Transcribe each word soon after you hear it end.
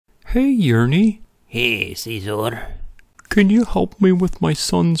Hey, Yearny. Hey, Ceazor. Can you help me with my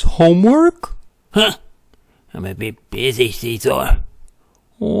son's homework? Huh? I'm a bit busy, Ceazor.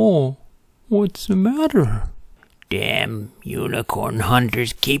 Oh, what's the matter? Damn unicorn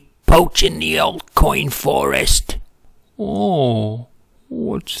hunters keep poaching the altcoin forest. Oh,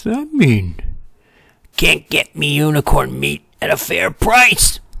 what's that mean? Can't get me unicorn meat at a fair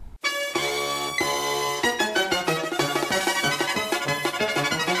price.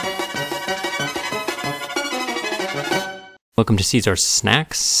 Welcome to Ceazor's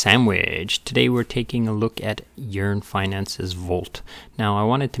Snack Sandwich. Today we're taking a look at Yearn Finance's Vault. Now I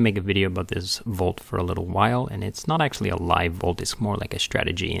wanted to make a video about this Vault for a little while, and it's not actually a live Vault, it's more like a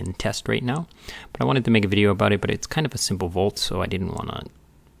strategy and test right now. But I wanted to make a video about it, but it's kind of a simple Vault, so I didn't want to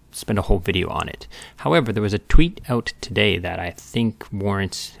spend a whole video on it. However, there was a tweet out today that I think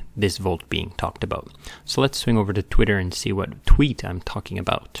warrants this Vault being talked about. So let's swing over to Twitter and see what tweet I'm talking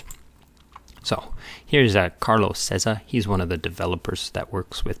about. So here's Carlos Ceazor. He's one of the developers that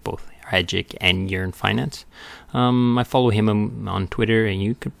works with both HEGIC and Yearn Finance. I follow him on Twitter, and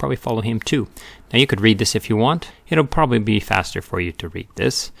you could probably follow him too. Now you could read this if you want. It'll probably be faster for you to read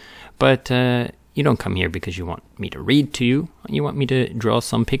this, but you don't come here because you want me to read to you. You want me to draw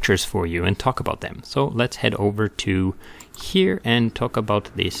some pictures for you and talk about them. So let's head over to here and talk about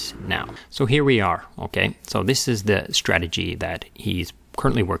this now. So here we are, okay? So this is the strategy that he's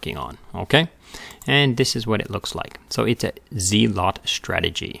currently working on, okay? And this is what it looks like. So it's a Z-Lot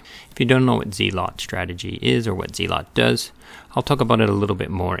strategy. If you don't know what Z-Lot strategy is or what Z-Lot does, I'll talk about it a little bit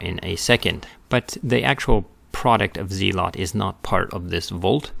more in a second. But the actual product of Z-Lot is not part of this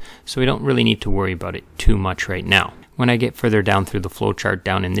Vault, so we don't really need to worry about it too much right now. When I get further down through the flowchart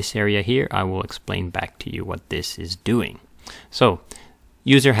down in this area here, I will explain back to you what this is doing. So,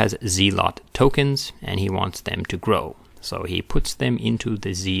 user has Z-Lot tokens and he wants them to grow. So he puts them into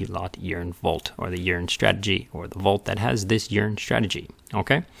the Z-Lot Yearn Vault, or the Yearn strategy, or the Vault that has this Yearn strategy.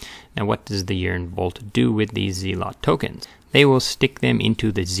 Okay? Now what does the Yearn Vault do with these Z-Lot tokens? They will stick them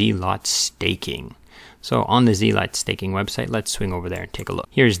into the Z-Lot staking. So on the Z-Lot staking website, let's swing over there and take a look.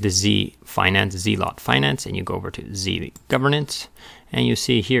 Here's the Z-Lot Finance, and you go over to Z Governance, and you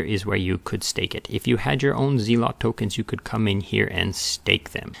see here is where you could stake it. If you had your own Z-Lot tokens, you could come in here and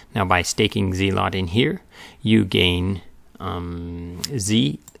stake them. Now by staking Z-Lot in here, you gain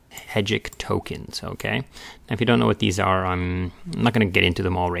HEGIC tokens, okay? Now if you don't know what these are, I'm not going to get into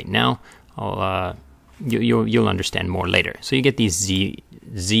them all right now. You'll understand more later. So you get these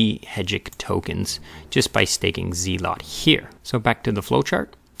HEGIC tokens just by staking Z-Lot here. So back to the flowchart.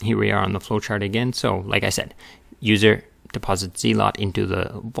 Here we are on the flowchart again. So like I said, user deposits Z-Lot into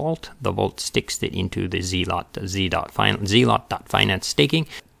the Vault. The Vault sticks it into the Z-Lot.finance staking.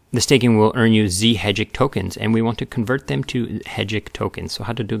 The staking will earn you HEGIC tokens, and we want to convert them to HEGIC tokens. So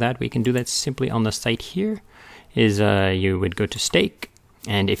how to do that? We can do that simply on the site here. You would go to stake,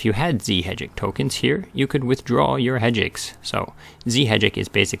 and if you had HEGIC tokens here, you could withdraw your HEGICs. So HEGIC is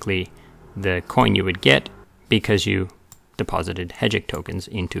basically the coin you would get because you deposited HEGIC tokens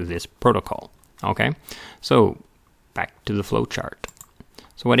into this protocol. Okay, so back to the flowchart.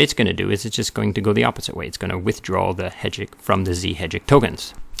 So what it's going to do is it's just going to go the opposite way. It's going to withdraw the HEGIC from the HEGIC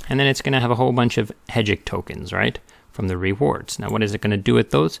tokens. And then it's going to have a whole bunch of HEGIC tokens, right, from the rewards. Now what is it going to do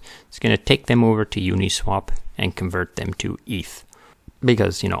with those? It's going to take them over to Uniswap and convert them to ETH.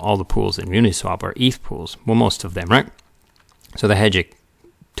 Because, you know, all the pools in Uniswap are ETH pools. Well, most of them, right? So the HEGIC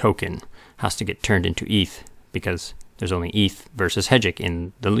token has to get turned into ETH because there's only ETH versus HEGIC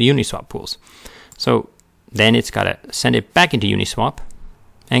in the Uniswap pools. So then it's got to send it back into Uniswap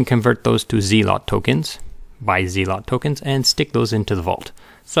and convert those to Z-Lot tokens, buy Z-Lot tokens, and stick those into the Vault.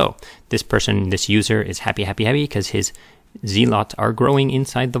 So this person, this user is happy because his Z-Lots are growing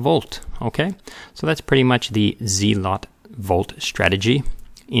inside the Vault. Okay, so that's pretty much the Z-Lot Vault strategy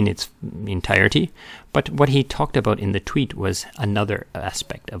in its entirety. But what he talked about in the tweet was another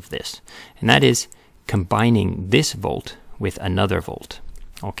aspect of this, and that is combining this Vault with another Vault.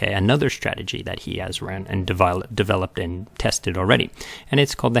 Okay, another strategy that he has ran and developed and tested already, and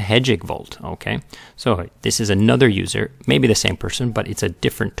it's called the HEGIC Vault. Okay, so this is another user, maybe the same person, but it's a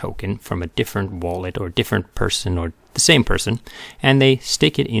different token from a different wallet or different person or the same person, and they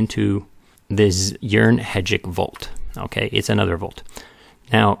stick it into this Yearn HEGIC Vault. Okay, it's another Vault.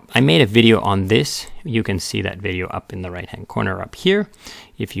 Now, I made a video on this. You can see that video up in the right-hand corner up here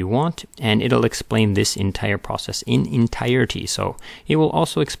if you want, and it'll explain this entire process in entirety. So it will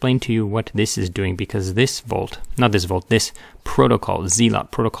also explain to you what this is doing, because this Vault, not this Vault, this protocol,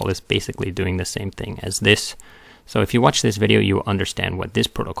 Z-Lot protocol, is basically doing the same thing as this. So if you watch this video, you'll understand what this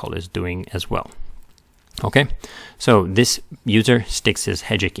protocol is doing as well. Okay, so this user sticks his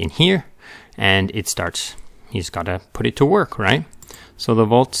HEGIC in here, and it starts, he's got to put it to work, right? So the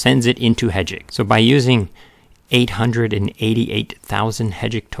vault sends it into HEGIC. So by using 888,000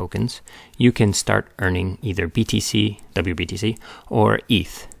 HEGIC tokens, you can start earning either BTC, WBTC, or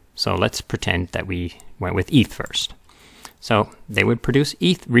ETH. So let's pretend that we went with ETH first. So they would produce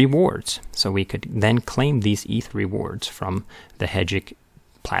ETH rewards. So we could then claim these ETH rewards from the HEGIC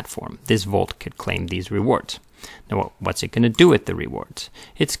platform. This vault could claim these rewards. Now what's it going to do with the rewards?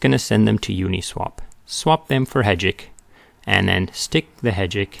 It's going to send them to Uniswap, swap them for HEGIC, and then stick the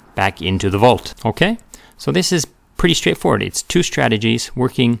HEGIC back into the vault. Okay, so this is pretty straightforward. It's two strategies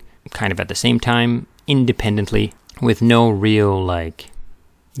working kind of at the same time, independently, with no real like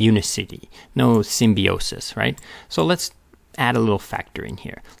unicity, no symbiosis, right? So let's add a little factor in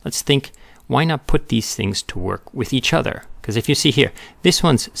here. Let's think, why not put these things to work with each other? Because if you see here, this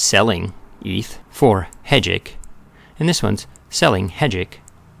one's selling ETH for HEGIC, and this one's selling HEGIC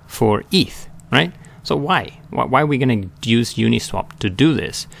for ETH, right? So why are we going to use Uniswap to do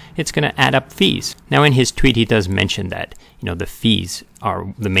this? It's going to add up fees. Now in his tweet, he does mention that, you know, the fees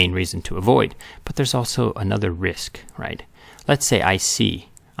are the main reason to avoid, but there's also another risk, right? Let's say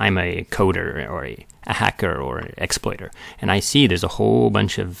I'm a coder or a hacker or an exploiter, and I see there's a whole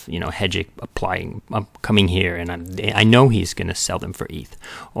bunch of, you know, HEGIC coming here, and I know he's going to sell them for ETH.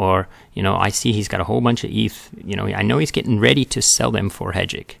 Or, you know, I see he's got a whole bunch of ETH, you know, I know he's getting ready to sell them for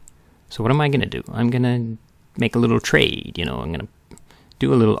HEGIC. So what am I going to do? I'm going to make a little trade, you know, I'm going to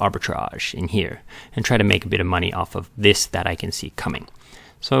do a little arbitrage in here and try to make a bit of money off of this that I can see coming.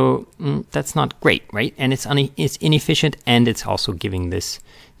 So that's not great, right? And it's inefficient, and it's also giving these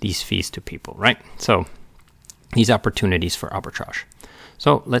fees to people, right? So these opportunities for arbitrage.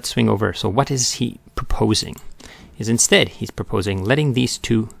 So let's swing over. So what is he proposing? Is instead he's proposing letting these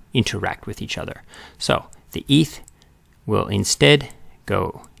two interact with each other. So the ETH will instead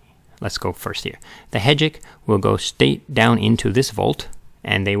go, let's go first here. The HEGIC will go straight down into this vault,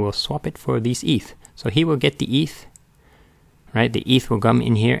 and they will swap it for these ETH. So he will get the ETH, right? The ETH will come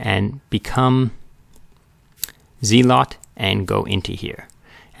in here and become Zealot and go into here.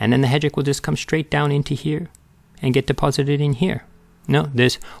 And then the HEGIC will just come straight down into here and get deposited in here. No,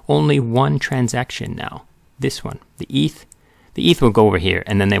 there's only one transaction now. This one, the ETH will go over here,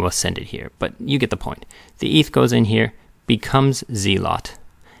 and then they will send it here. But you get the point. The ETH goes in here, becomes Zealot,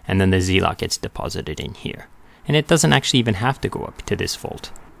 and then the Zealot gets deposited in here. And it doesn't actually even have to go up to this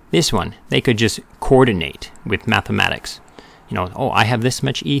vault. This one, they could just coordinate with mathematics. You know, oh, I have this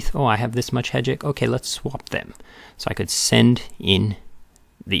much ETH. Oh, I have this much HEGIC. Okay, let's swap them. So I could send in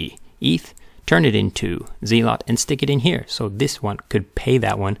the ETH, turn it into Zealot, and stick it in here. So this one could pay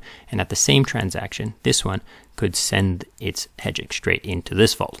that one, and at the same transaction, this one could send its HEGIC straight into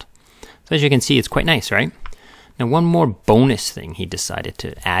this vault. So as you can see, it's quite nice, right? Now, one more bonus thing he decided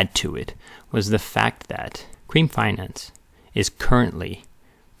to add to it was the fact that Cream Finance is currently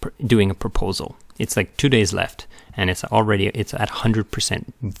doing a proposal. It's like 2 days left, and it's at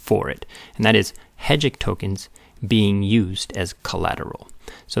 100% for it. And that is HEGIC tokens being used as collateral.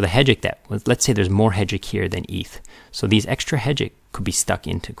 So the HEGIC that was, let's say there's more HEGIC here than ETH. So these extra HEGIC could be stuck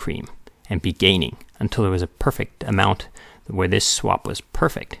into Cream and be gaining until there was a perfect amount where this swap was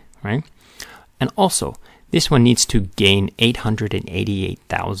perfect, right? And also, this one needs to gain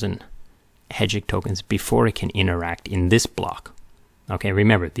 888,000 HEGIC tokens before it can interact in this block. Okay,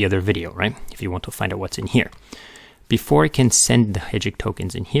 remember the other video, right? If you want to find out what's in here. Before it can send the HEGIC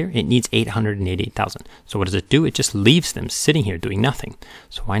tokens in here, it needs 888,000. So what does it do? It just leaves them sitting here doing nothing.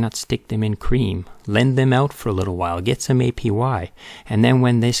 So why not stick them in Cream, lend them out for a little while, get some APY, and then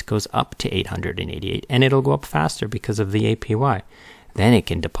when this goes up to 888, and it'll go up faster because of the APY, then it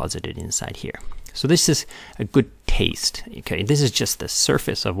can deposit it inside here. So this is a good taste. Okay, this is just the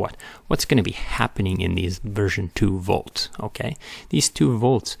surface of what's going to be happening in these version 2 vaults. Okay, these 2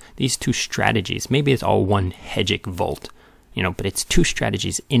 vaults, these 2 strategies. Maybe it's all one HEGIC vault, you know, but it's 2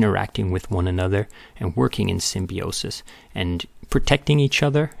 strategies interacting with one another and working in symbiosis and protecting each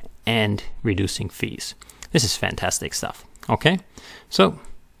other and reducing fees. This is fantastic stuff. Okay, so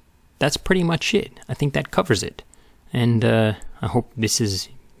that's pretty much it. I think that covers it, and I hope this was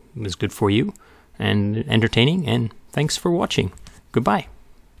good for you and entertaining, and thanks for watching. Goodbye.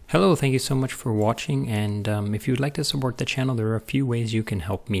 Hello, thank you so much for watching, and if you'd like to support the channel, there are a few ways you can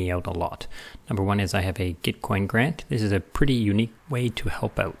help me out a lot. Number one is I have a Gitcoin grant. This is a pretty unique way to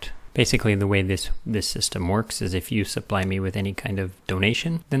help out Basically, the way this system works is if you supply me with any kind of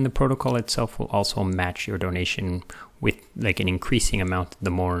donation, then the protocol itself will also match your donation with like an increasing amount the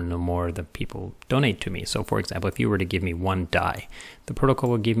more and the more the people donate to me. So for example, if you were to give me 1 DAI, the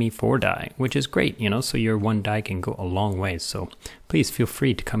protocol will give me 4 DAI, which is great, you know, so your 1 DAI can go a long way. So please feel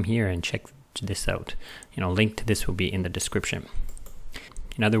free to come here and check this out. You know, link to this will be in the description.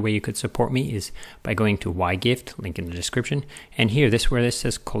 Another way you could support me is by going to YGift, link in the description. And here, where this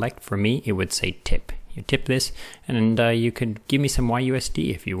says collect for me, it would say tip. You tip this, and you could give me some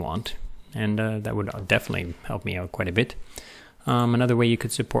YUSD if you want. And that would definitely help me out quite a bit. Another way you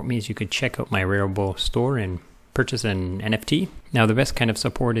could support me is you could check out my Rarible store and purchase an NFT. Now, the best kind of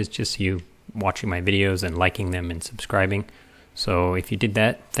support is just you watching my videos and liking them and subscribing. So if you did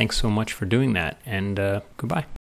that, thanks so much for doing that, and goodbye.